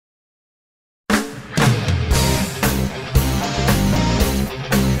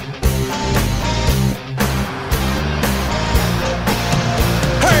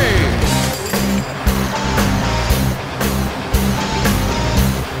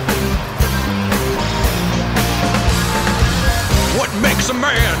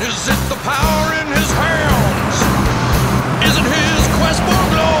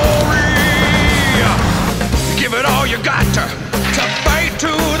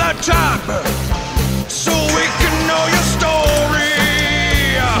top so we can know your story.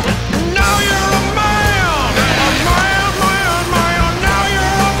 Now you're a man, man. Now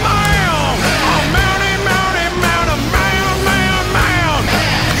you're a man, man.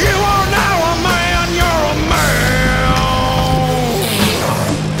 You are now a man, you're a man.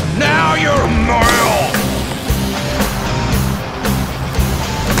 Now you're a man.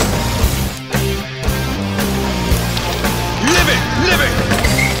 Live it.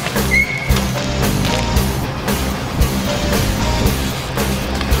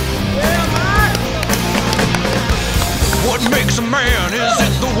 What makes a man? Is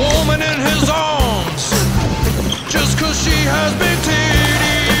it the woman in his arms? Just 'cause she has big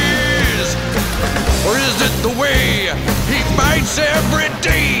titties? Or is it the way he fights every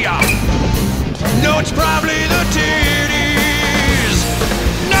day? No, it's probably